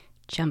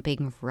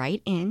Jumping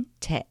right in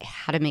to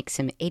how to make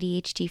some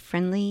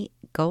ADHD-friendly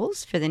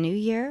goals for the new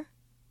year,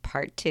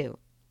 part 2.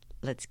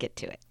 Let's get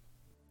to it.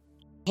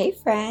 Hey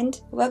friend,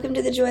 welcome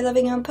to the Joy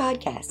Loving Home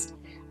podcast.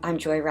 I'm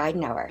Joy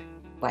Ridenauer,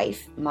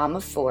 wife, mom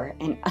of 4,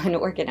 and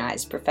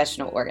unorganized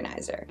professional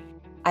organizer.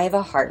 I have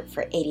a heart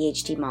for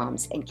ADHD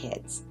moms and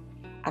kids.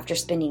 After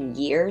spending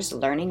years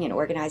learning and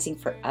organizing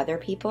for other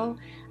people,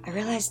 I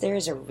realized there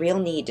is a real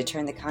need to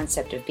turn the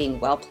concept of being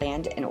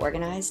well-planned and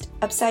organized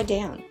upside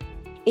down.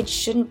 It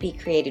shouldn't be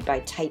created by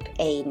type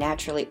A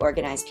naturally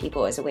organized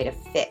people as a way to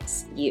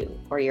fix you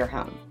or your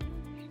home.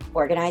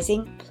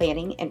 Organizing,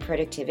 planning, and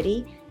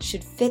productivity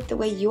should fit the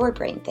way your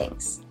brain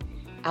thinks.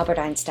 Albert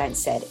Einstein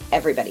said,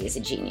 everybody is a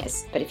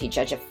genius, but if you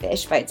judge a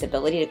fish by its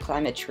ability to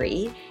climb a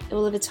tree, it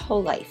will live its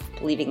whole life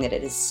believing that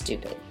it is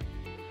stupid.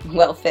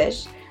 Well,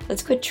 fish,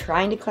 let's quit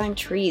trying to climb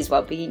trees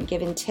while being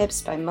given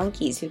tips by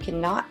monkeys who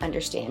cannot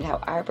understand how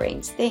our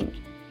brains think.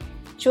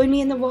 Join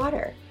me in the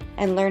water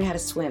and learn how to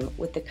swim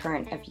with the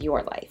current of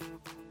your life.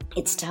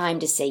 It's time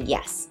to say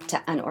yes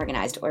to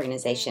unorganized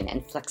organization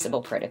and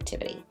flexible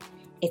productivity.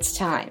 It's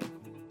time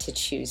to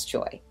choose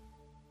joy.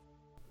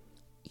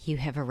 You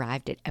have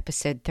arrived at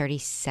episode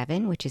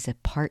 37, which is a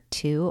part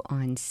 2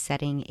 on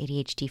setting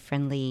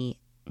ADHD-friendly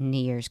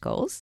New Year's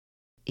goals.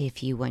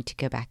 If you want to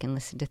go back and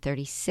listen to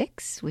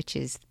 36, which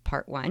is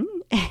part 1,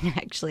 and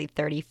actually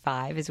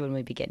 35 is when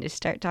we begin to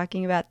start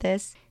talking about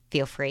this,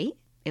 feel free.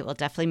 It will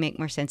definitely make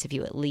more sense if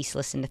you at least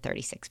listen to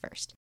 36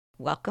 first.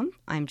 Welcome,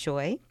 I'm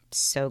Joy.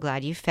 So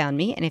glad you found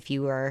me. And if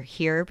you are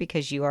here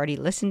because you already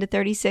listened to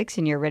 36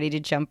 and you're ready to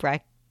jump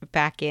right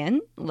back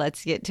in,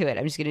 let's get to it.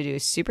 I'm just going to do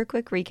a super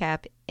quick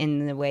recap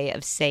in the way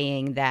of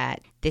saying that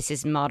this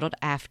is modeled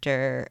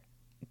after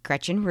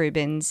Gretchen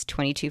Rubin's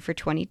 22 for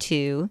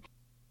 22.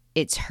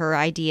 It's her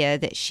idea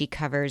that she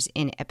covers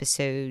in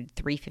episode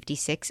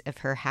 356 of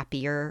her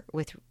Happier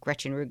with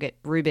Gretchen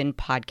Rubin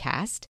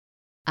podcast.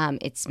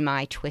 It's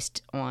my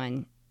twist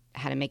on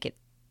how to make it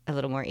a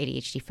little more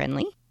ADHD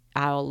friendly.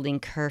 I'll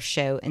link her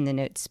show in the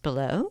notes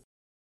below.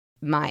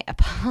 My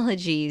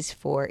apologies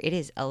for it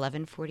is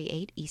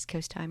 11:48 East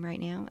Coast time right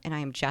now, and I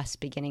am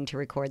just beginning to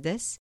record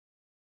this.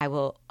 I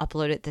will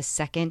upload it the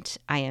second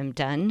I am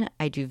done.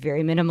 I do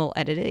very minimal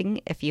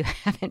editing if you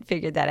haven't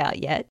figured that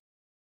out yet.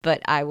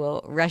 But I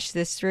will rush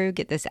this through,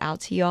 get this out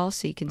to y'all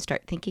so you can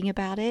start thinking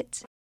about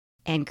it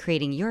and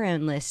creating your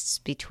own lists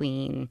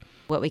between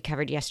what we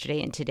covered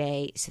yesterday and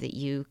today so that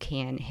you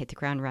can hit the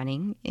ground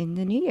running in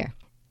the new year.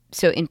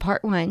 So in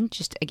part 1,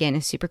 just again,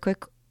 a super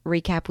quick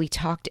recap, we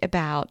talked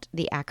about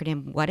the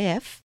acronym WHAT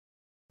IF.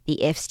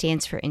 The IF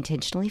stands for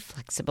intentionally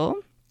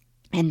flexible,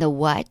 and the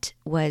what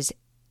was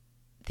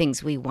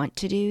things we want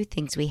to do,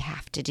 things we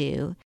have to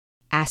do,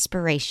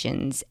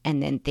 aspirations,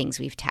 and then things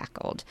we've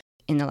tackled.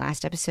 In the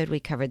last episode, we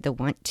covered the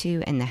want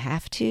to and the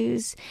have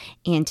tos,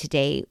 and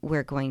today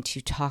we're going to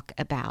talk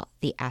about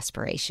the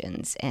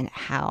aspirations and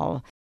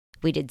how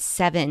we did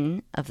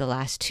 7 of the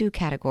last 2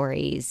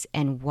 categories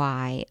and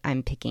why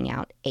I'm picking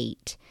out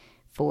 8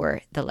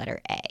 for the letter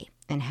A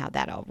and how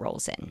that all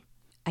rolls in.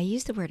 I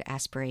use the word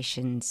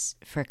aspirations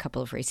for a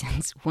couple of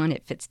reasons. One,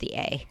 it fits the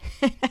A.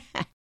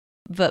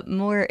 But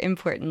more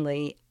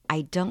importantly,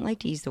 I don't like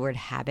to use the word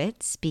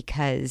habits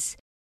because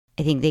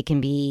I think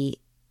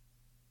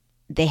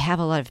they have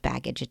a lot of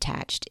baggage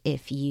attached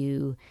if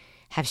you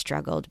have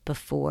struggled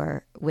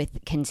before with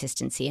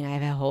consistency. And I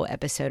have a whole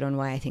episode on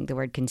why I think the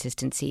word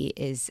consistency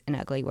is an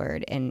ugly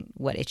word and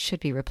what it should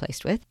be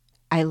replaced with.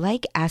 I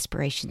like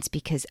aspirations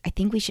because I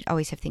think we should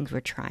always have things we're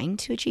trying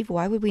to achieve.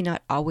 Why would we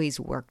not always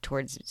work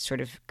towards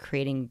sort of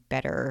creating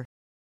better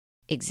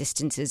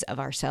existences of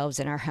ourselves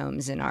and our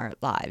homes and our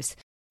lives?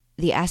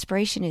 The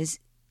aspiration is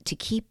to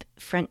keep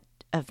front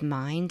of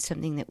mind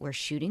something that we're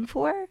shooting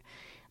for,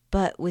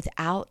 but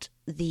without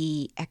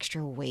the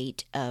extra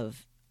weight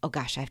of, oh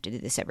gosh, I have to do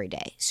this every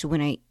day. So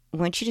when I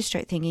want you to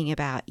start thinking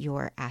about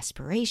your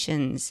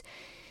aspirations,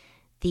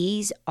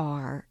 these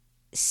are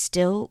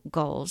still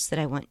goals that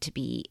I want to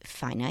be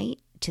finite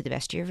to the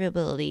best of your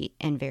ability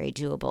and very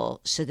doable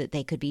so that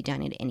they could be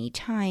done at any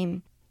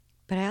time.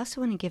 But I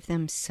also want to give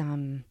them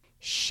some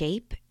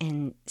shape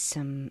and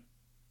some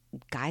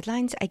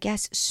guidelines, I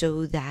guess,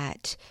 so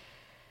that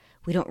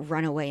we don't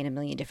run away in a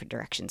million different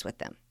directions with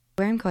them.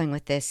 Where I'm going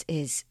with this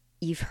is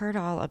you've heard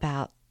all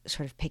about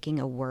sort of picking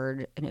a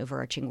word, an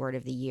overarching word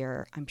of the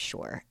year, I'm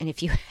sure. And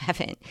if you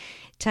haven't,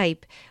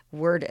 type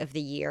word of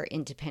the year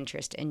into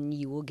Pinterest and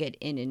you will get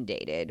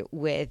inundated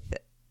with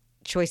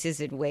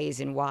choices and ways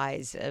and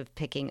whys of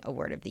picking a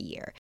word of the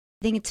year.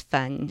 I think it's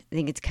fun. I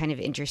think it's kind of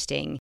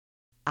interesting.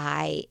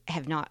 I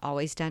have not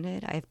always done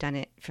it. I've done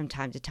it from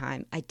time to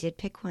time. I did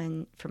pick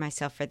one for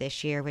myself for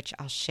this year, which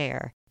I'll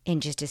share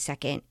in just a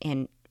second.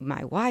 And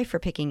my why for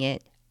picking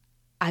it,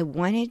 I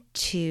wanted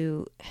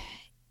to...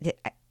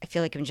 I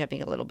feel like I'm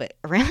jumping a little bit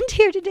around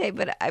here today,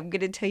 but I'm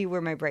going to tell you where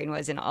my brain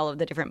was in all of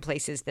the different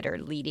places that are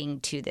leading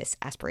to this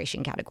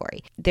aspiration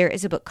category. There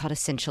is a book called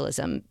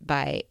Essentialism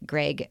by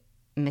Greg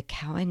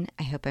McKeown.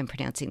 I hope I'm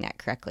pronouncing that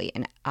correctly,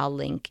 and I'll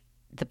link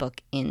the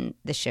book in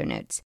the show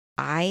notes.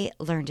 I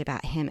learned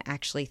about him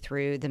actually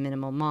through The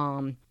Minimal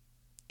Mom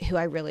who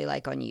I really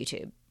like on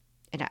YouTube,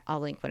 and I'll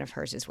link one of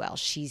hers as well.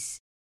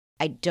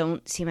 I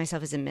don't see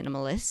myself as a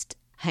minimalist.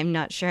 I'm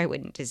not sure I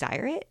wouldn't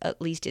desire it,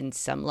 at least in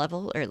some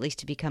level, or at least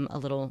to become a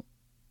little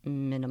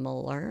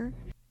minimaler.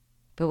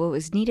 But what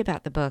was neat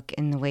about the book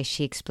and the way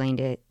she explained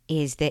it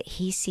is that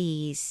he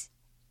sees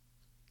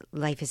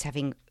life as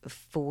having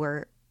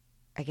 4,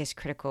 I guess,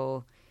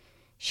 critical,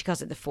 she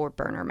calls it the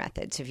 4-burner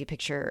method. So if you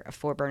picture a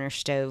 4-burner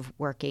stove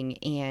working,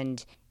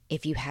 and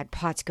if you had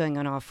pots going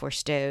on all 4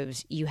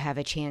 stoves, you have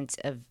a chance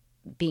of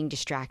being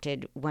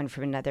distracted one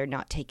from another,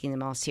 not taking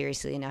them all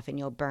seriously enough, and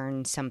you'll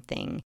burn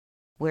something.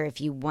 Where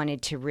if you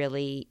wanted to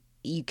really,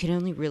 you can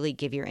only really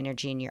give your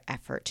energy and your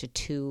effort to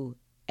 2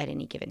 at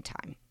any given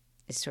time,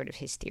 is sort of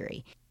his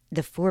theory.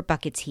 The 4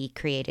 buckets he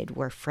created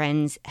were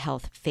friends,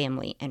 health,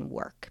 family, and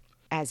work.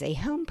 As a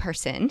home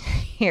person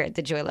here at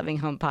the Joy Loving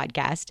Home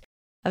podcast,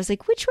 I was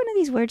like, which one of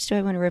these words do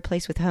I want to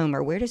replace with home,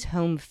 or where does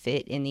home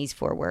fit in these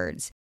 4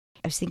 words?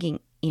 I was thinking,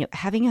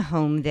 having a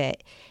home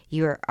that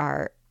you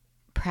are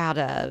proud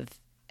of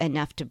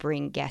enough to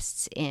bring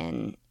guests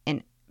in,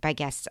 and by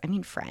guests, I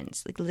mean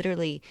friends, like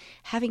literally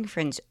having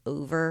friends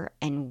over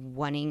and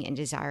wanting and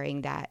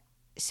desiring that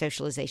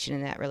socialization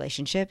in that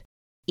relationship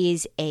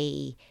is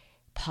a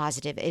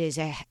positive.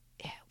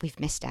 We've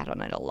missed out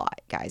on it a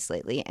lot, guys,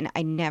 lately. And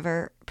I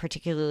never,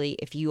 particularly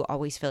if you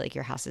always feel like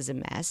your house is a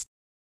mess,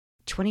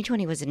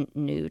 2020 wasn't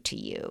new to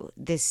you.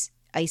 This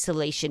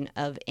isolation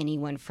of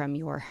anyone from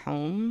your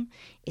home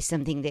is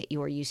something that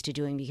you're used to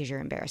doing because you're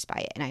embarrassed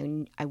by it.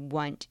 And I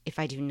want, if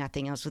I do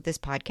nothing else with this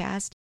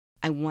podcast,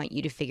 I want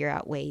you to figure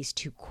out ways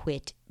to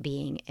quit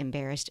being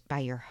embarrassed by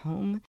your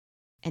home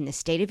and the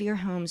state of your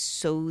home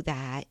so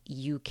that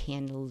you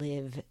can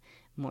live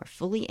more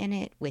fully in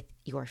it with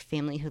your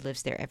family who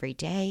lives there every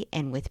day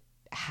and with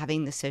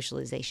having the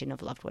socialization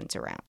of loved ones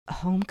around. A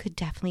home could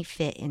definitely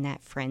fit in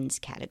that friends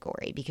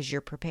category because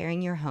you're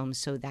preparing your home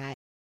so that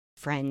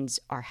friends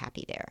are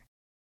happy there.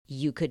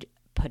 You could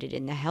put it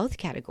in the health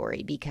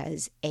category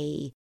because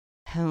a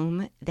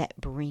home that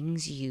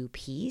brings you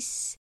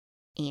peace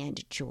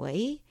and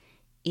joy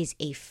is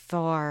a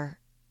far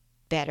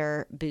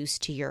better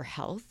boost to your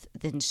health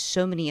than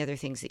so many other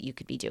things that you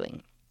could be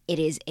doing. It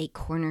is a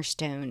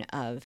cornerstone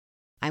of,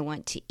 I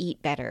want to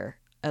eat better.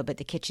 Oh, but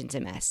the kitchen's a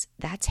mess.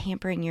 That's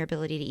hampering your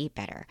ability to eat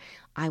better.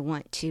 I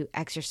want to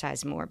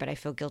exercise more, but I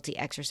feel guilty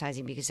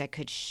exercising because I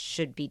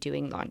should be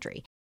doing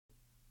laundry.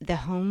 The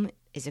home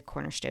is a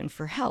cornerstone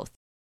for health.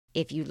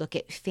 If you look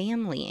at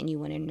family and you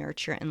want to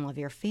nurture and love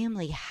your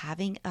family,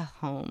 having a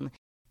home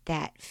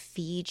that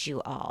feeds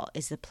you all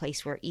is the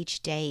place where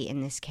each day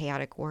in this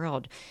chaotic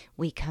world,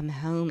 we come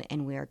home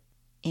and we're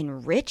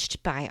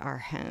enriched by our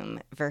home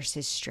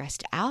versus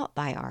stressed out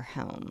by our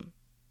home.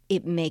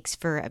 It makes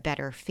for a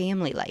better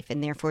family life.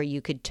 And therefore, you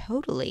could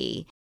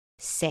totally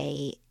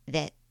say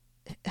that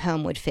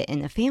home would fit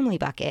in the family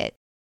bucket.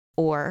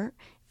 Or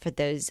for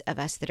those of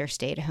us that are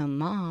stay-at-home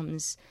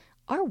moms,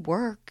 our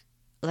work,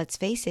 let's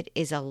face it,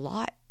 is a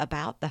lot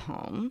about the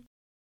home.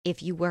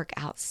 If you work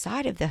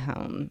outside of the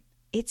home,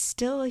 it's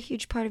still a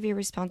huge part of your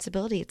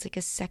responsibility. It's like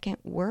a second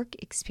work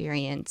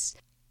experience.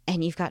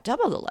 And you've got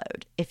double the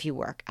load if you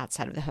work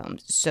outside of the home,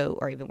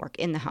 or even work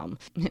in the home,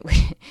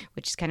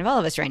 which is kind of all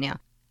of us right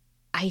now.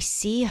 I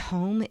see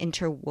home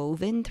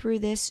interwoven through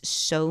this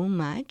so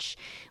much,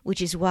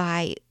 which is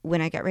why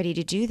when I got ready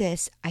to do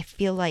this, I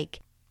feel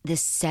like the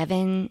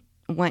 7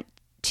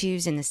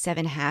 want-tos and the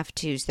 7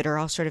 have-tos that are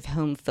all sort of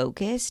home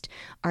focused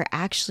are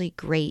actually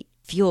great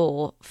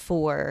fuel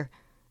for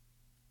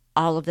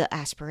all of the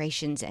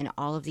aspirations and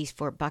all of these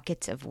 4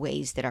 buckets of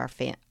ways that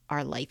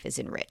our life is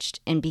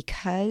enriched. And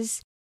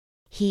because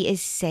he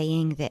is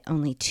saying that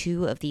only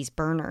 2 of these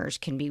burners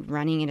can be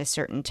running at a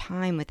certain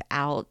time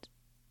without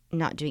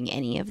not doing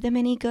any of them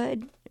any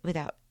good,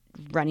 without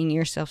running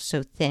yourself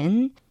so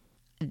thin,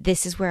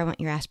 this is where I want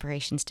your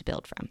aspirations to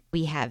build from.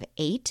 We have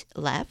 8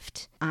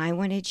 left. I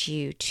wanted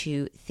you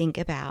to think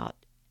about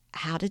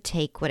how to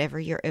take whatever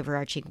your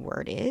overarching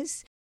word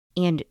is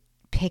and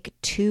pick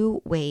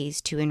 2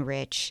 ways to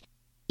enrich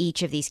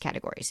each of these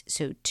categories.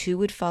 So 2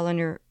 would fall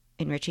under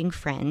enriching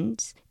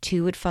friends,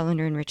 2 would fall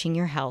under enriching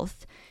your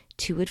health,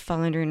 2 would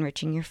fall under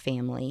enriching your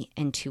family,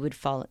 and 2 would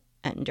fall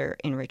under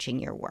enriching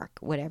your work,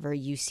 whatever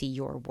you see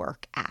your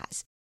work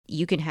as.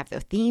 You can have the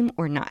theme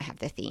or not have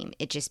the theme.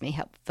 It just may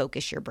help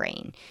focus your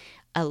brain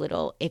a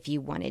little if you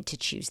wanted to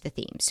choose the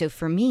theme. So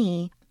for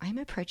me, I'm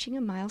approaching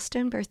a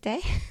milestone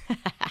birthday.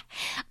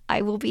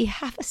 I will be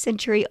half a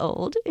century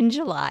old in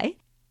July.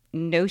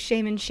 No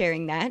shame in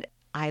sharing that.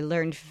 I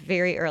learned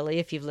very early,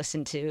 if you've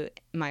listened to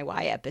my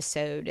Why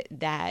episode,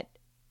 that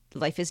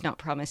life is not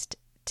promised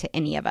to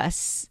any of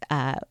us.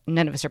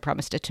 None of us are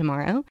promised a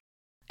tomorrow.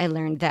 I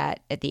learned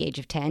that at the age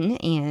of 10,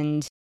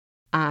 and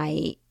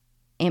I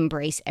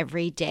embrace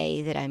every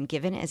day that I'm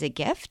given as a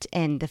gift.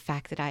 And the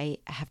fact that I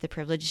have the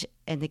privilege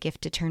and the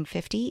gift to turn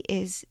 50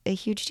 is a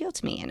huge deal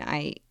to me. And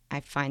I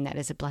find that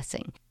as a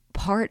blessing.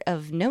 Part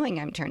of knowing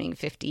I'm turning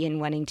 50 and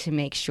wanting to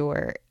make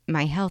sure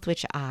my health,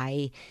 which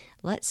I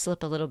let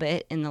slip a little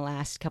bit in the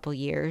last couple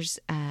years,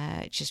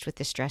 just with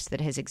the stress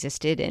that has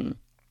existed and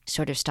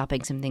sort of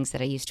stopping some things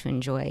that I used to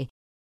enjoy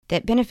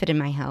that benefited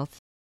my health.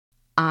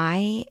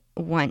 I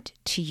want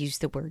to use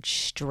the word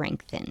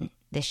strengthen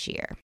this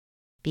year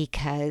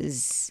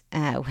because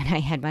when I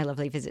had my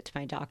lovely visit to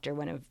my doctor,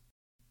 one of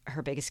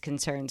her biggest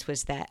concerns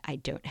was that I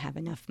don't have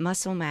enough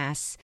muscle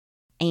mass.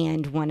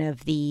 And one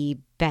of the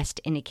best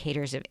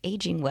indicators of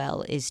aging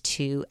well is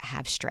to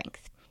have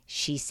strength.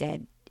 She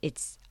said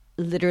it's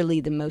literally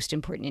the most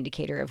important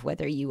indicator of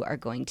whether you are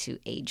going to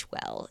age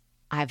well.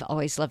 I've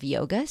always loved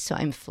yoga, so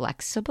I'm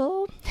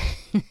flexible.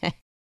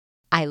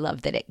 I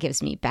love that it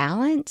gives me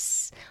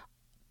balance.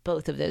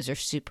 Both of those are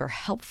super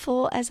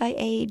helpful as I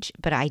age,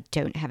 but I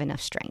don't have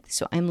enough strength.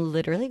 So I'm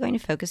literally going to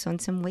focus on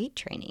some weight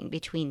training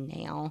between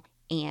now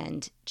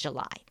and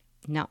July.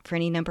 Not for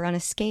any number on a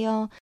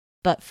scale,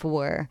 but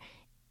for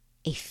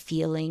a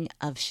feeling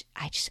of,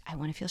 I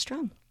want to feel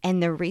strong.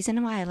 And the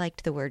reason why I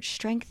liked the word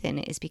strengthen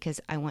is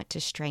because I want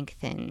to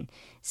strengthen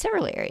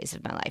several areas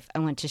of my life. I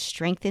want to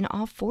strengthen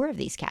all 4 of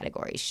these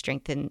categories,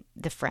 strengthen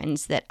the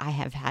friends that I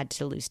have had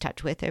to lose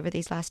touch with over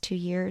these last 2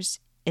 years,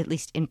 at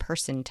least in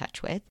person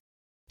touch with,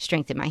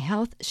 strengthen my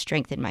health,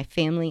 strengthen my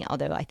family.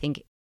 Although I think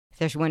if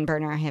there's one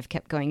burner I have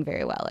kept going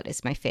very well, it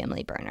is my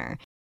family burner.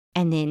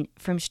 And then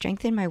from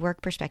strengthen my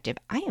work perspective,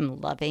 I am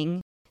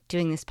loving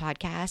doing this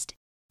podcast.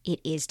 It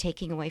is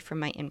taking away from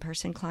my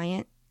in-person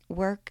client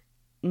work.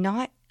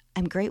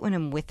 I'm great when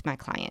I'm with my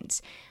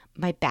clients.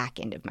 My back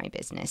end of my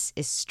business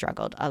is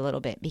struggled a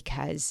little bit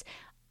because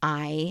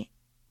I,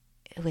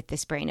 with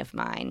this brain of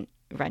mine,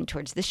 run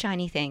towards the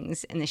shiny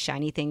things, and the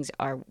shiny things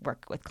are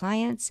work with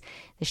clients.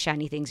 The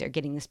shiny things are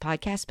getting this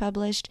podcast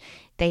published.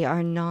 They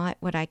are not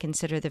what I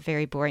consider the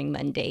very boring,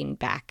 mundane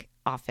back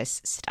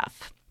office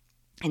stuff.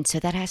 And so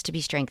that has to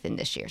be strengthened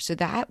this year. So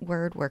that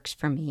word works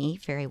for me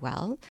very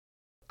well.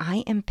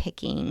 I am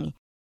picking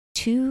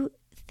 2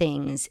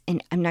 things,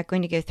 and I'm not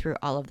going to go through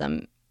all of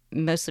them,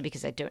 mostly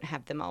because I don't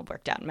have them all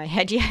worked out in my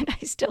head yet.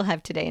 I still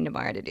have today and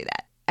tomorrow to do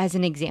that. As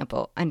an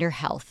example, under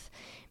health,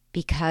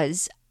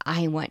 because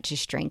I want to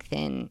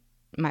strengthen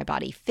my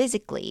body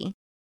physically,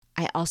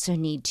 I also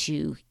need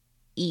to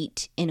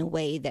eat in a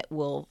way that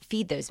will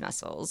feed those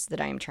muscles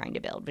that I am trying to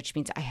build, which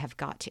means I have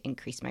got to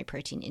increase my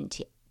protein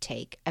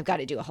intake. I've got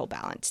to do a whole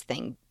balance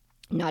thing.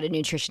 Not a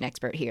nutrition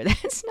expert here.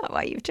 That's not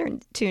why you've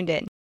tuned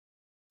in.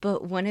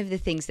 But one of the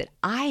things that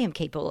I am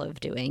capable of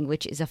doing,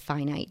 which is a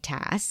finite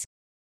task,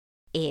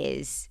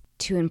 is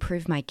to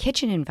improve my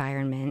kitchen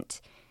environment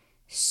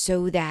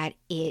so that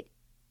it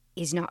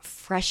is not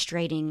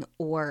frustrating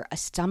or a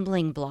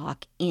stumbling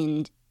block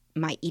in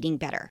my eating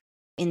better.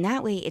 In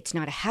that way, it's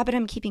not a habit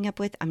I'm keeping up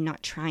with. I'm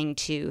not trying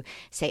to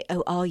say,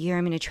 all year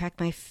I'm going to track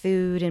my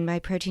food and my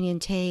protein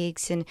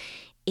intakes. And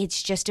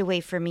it's just a way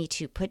for me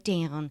to put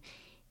down,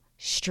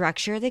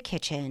 structure the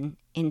kitchen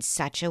in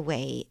such a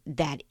way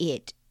that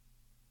it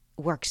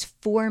works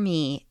for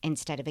me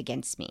instead of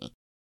against me.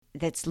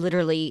 That's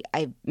literally,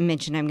 I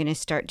mentioned I'm going to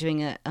start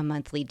doing a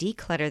monthly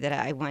declutter that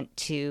I want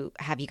to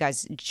have you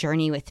guys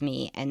journey with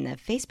me in the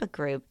Facebook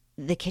group.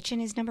 The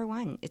kitchen is number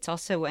 1. It's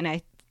also, when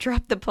I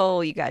dropped the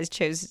poll you guys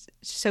chose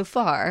so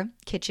far,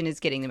 kitchen is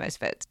getting the most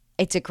votes.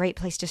 It's a great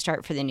place to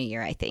start for the new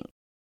year, I think.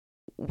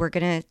 We're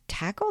going to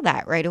tackle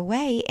that right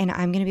away, and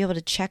I'm going to be able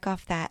to check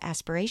off that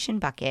aspiration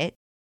bucket.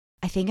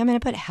 I think I'm going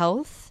to put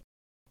health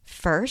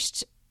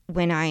first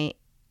when I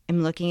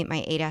am looking at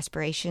my 8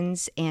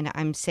 aspirations, and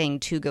I'm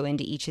saying to go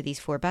into each of these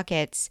 4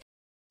 buckets.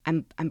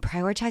 I'm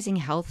prioritizing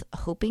health,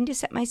 hoping to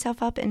set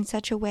myself up in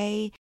such a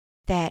way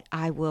that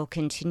I will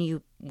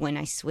continue when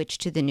I switch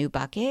to the new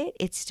bucket.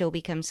 It still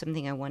becomes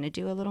something I want to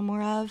do a little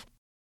more of.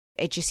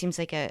 It just seems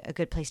like a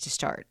good place to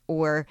start.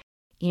 Or,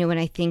 when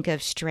I think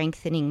of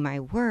strengthening my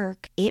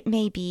work, it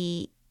may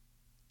be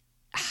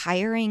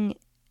hiring,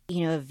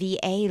 a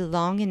VA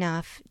long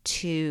enough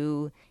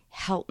to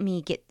help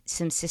me get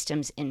some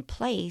systems in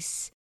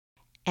place,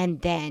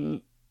 and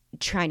then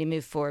trying to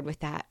move forward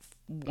with that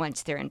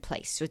once they're in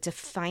place. So it's a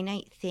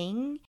finite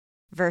thing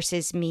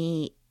versus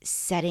me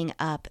setting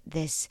up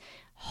this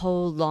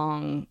whole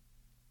long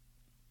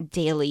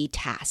daily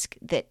task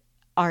that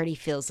already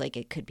feels like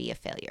it could be a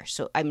failure.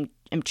 So I'm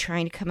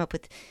trying to come up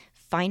with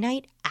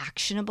finite,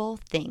 actionable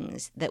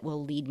things that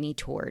will lead me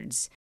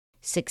towards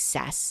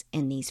success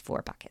in these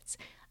 4 buckets.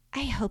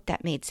 I hope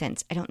that made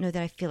sense. I don't know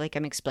that I feel like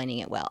I'm explaining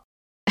it well.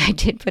 I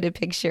did put a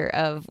picture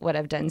of what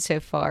I've done so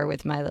far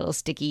with my little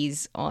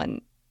stickies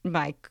on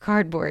my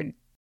cardboard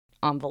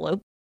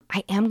envelope.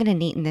 I am going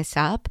to neaten this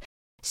up.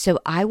 So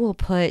I will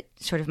put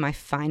sort of my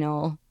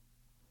final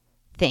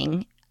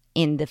thing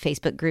in the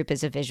Facebook group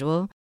as a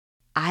visual.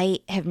 I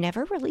have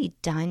never really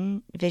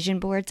done vision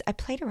boards. I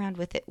played around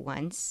with it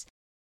once,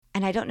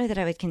 and I don't know that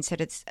I would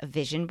consider this a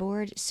vision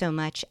board so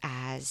much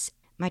as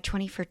my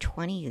 20 for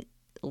 20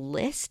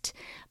 list,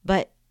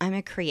 but I'm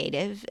a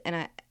creative,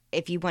 and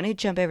if you want to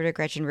jump over to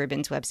Gretchen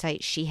Rubin's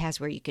website, she has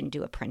where you can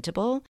do a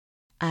printable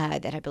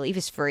that I believe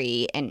is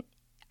free. And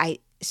I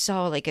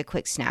saw like a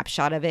quick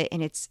snapshot of it,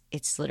 and it's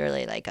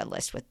literally like a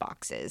list with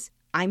boxes.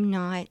 I'm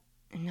not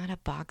a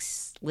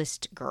box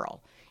list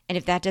girl. And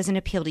if that doesn't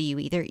appeal to you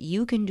either,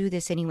 you can do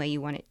this any way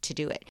you want it to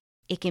do it.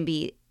 It can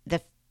be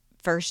the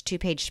first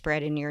 2-page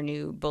spread in your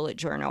new bullet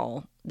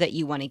journal that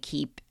you want to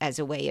keep as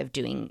a way of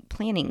doing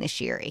planning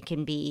this year. It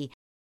can be,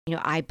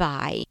 I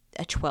buy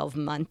a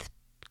 12-month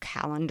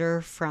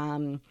calendar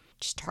from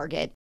just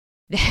Target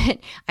that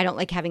I don't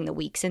like having the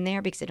weeks in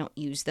there because I don't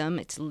use them.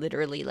 It's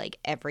literally like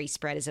every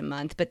spread is a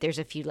month, but there's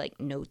a few like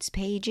notes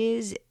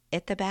pages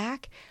at the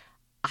back.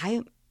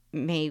 I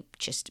may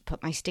just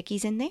put my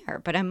stickies in there,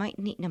 but I might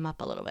neaten them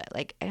up a little bit.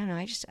 Like, I don't know.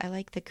 I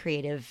like the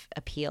creative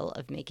appeal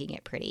of making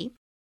it pretty.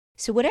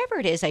 So whatever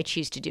it is I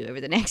choose to do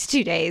over the next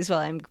 2 days while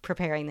I'm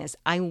preparing this,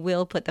 I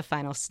will put the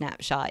final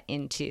snapshot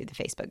into the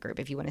Facebook group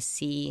if you want to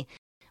see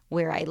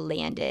where I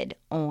landed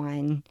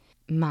on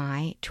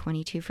my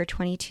 22 for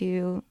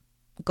 22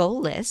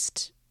 goal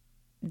list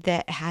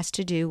that has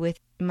to do with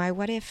my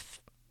what if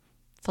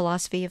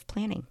philosophy of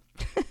planning.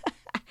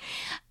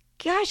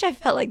 Gosh, I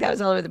felt like that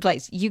was all over the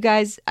place. You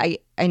guys, I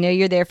know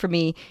you're there for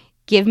me.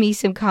 Give me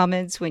some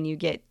comments when you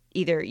get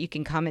either you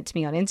can comment to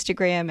me on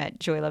Instagram at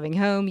Joy Loving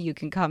Home. You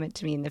can comment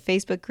to me in the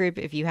Facebook group.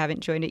 If you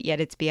haven't joined it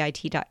yet, it's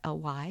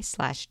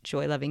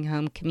bit.ly/Joy Loving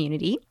Home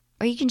community.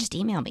 Or you can just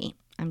email me.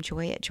 I'm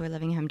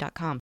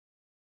joy@joylovinghome.com.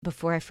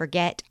 Before I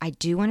forget, I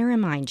do want to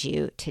remind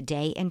you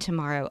today and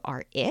tomorrow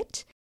are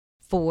it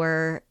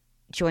for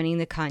joining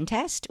the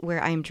contest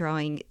where I'm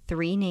drawing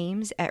 3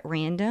 names at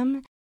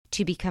random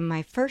to become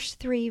my first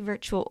 3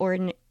 virtual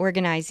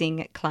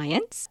organizing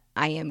clients.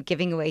 I am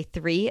giving away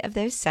 3 of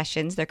those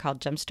sessions. They're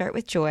called Jumpstart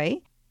with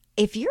Joy.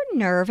 If you're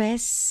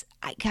nervous,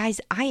 guys,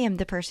 I am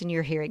the person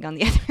you're hearing on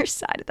the other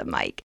side of the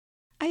mic.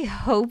 I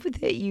hope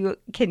that you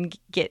can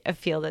get a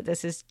feel that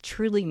this is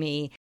truly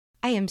me.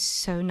 I am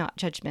so not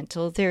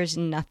judgmental. There's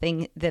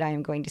nothing that I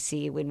am going to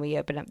see when we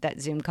open up that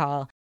Zoom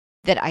call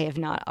that I have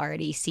not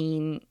already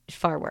seen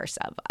far worse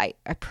of. I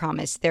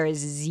promise there is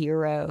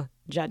zero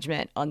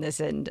judgment on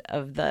this end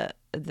of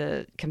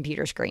the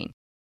computer screen.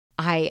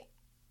 I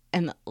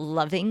am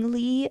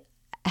lovingly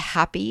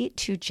happy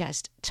to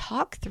just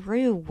talk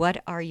through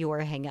what are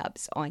your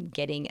hangups on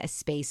getting a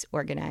space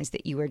organized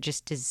that you are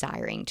just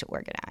desiring to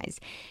organize.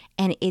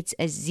 And it's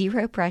a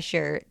zero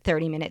pressure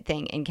 30-minute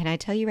thing. And can I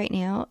tell you right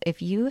now,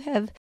 if you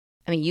have,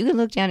 you can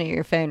look down at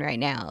your phone right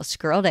now,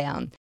 scroll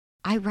down.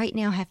 I right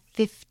now have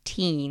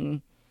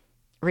 15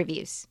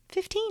 reviews,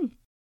 15.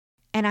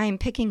 And I am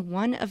picking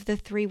one of the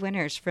 3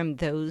 winners from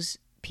those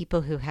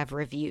people who have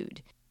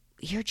reviewed.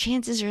 Your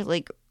chances are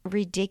like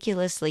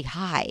ridiculously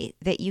high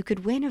that you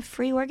could win a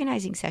free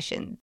organizing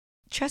session.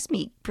 Trust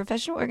me,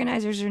 professional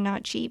organizers are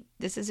not cheap.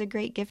 This is a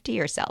great gift to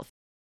yourself.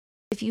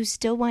 If you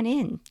still want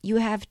in, you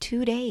have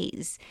 2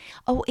 days.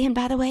 Oh, and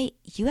by the way,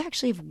 you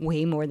actually have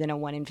way more than a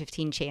 1 in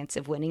 15 chance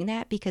of winning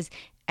that because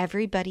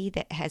everybody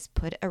that has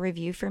put a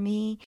review for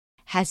me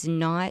has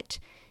not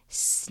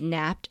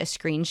snapped a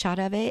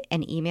screenshot of it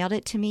and emailed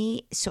it to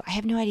me. So I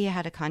have no idea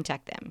how to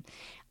contact them.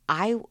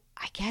 I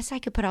guess I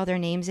could put all their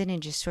names in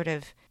and just sort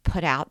of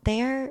put out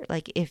there,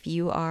 like, if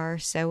you are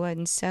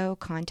so-and-so,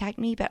 contact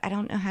me, but I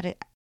don't know how to.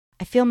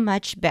 I feel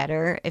much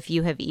better if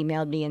you have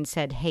emailed me and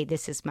said, hey,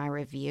 this is my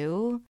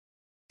review,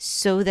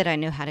 so that I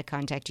know how to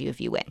contact you if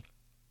you win.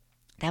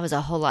 That was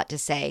a whole lot to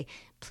say.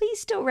 Please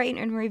still rate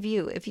and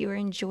review if you are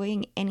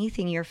enjoying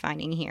anything you're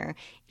finding here.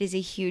 It is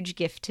a huge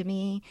gift to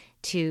me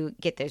to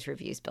get those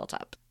reviews built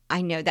up.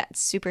 I know that's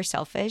super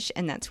selfish,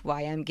 and that's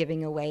why I'm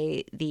giving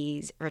away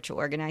these virtual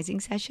organizing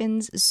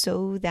sessions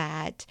so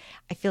that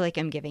I feel like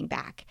I'm giving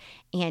back.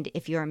 And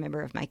if you're a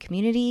member of my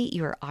community,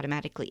 you are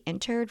automatically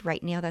entered.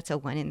 Right now, that's a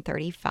 1 in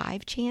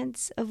 35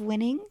 chance of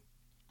winning.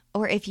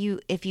 Or if you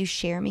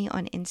share me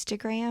on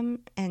Instagram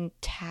and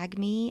tag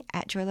me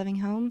at Joy Loving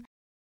Home,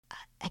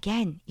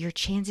 again, your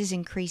chances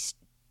increase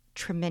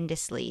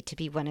tremendously to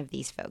be one of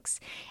these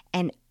folks.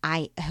 And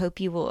I hope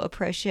you will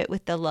approach it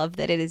with the love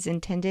that it is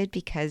intended,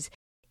 because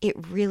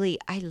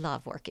I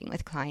love working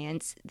with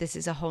clients. This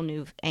is a whole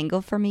new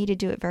angle for me to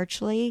do it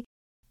virtually.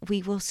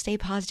 We will stay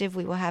positive,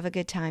 we will have a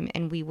good time,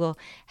 and we will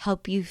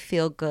help you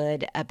feel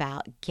good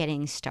about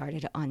getting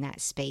started on that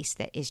space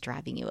that is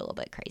driving you a little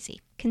bit crazy.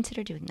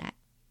 Consider doing that.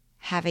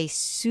 Have a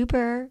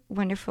super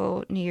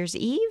wonderful New Year's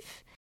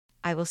Eve.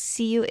 I will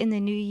see you in the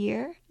new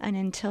year. And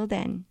until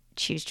then,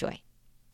 choose joy.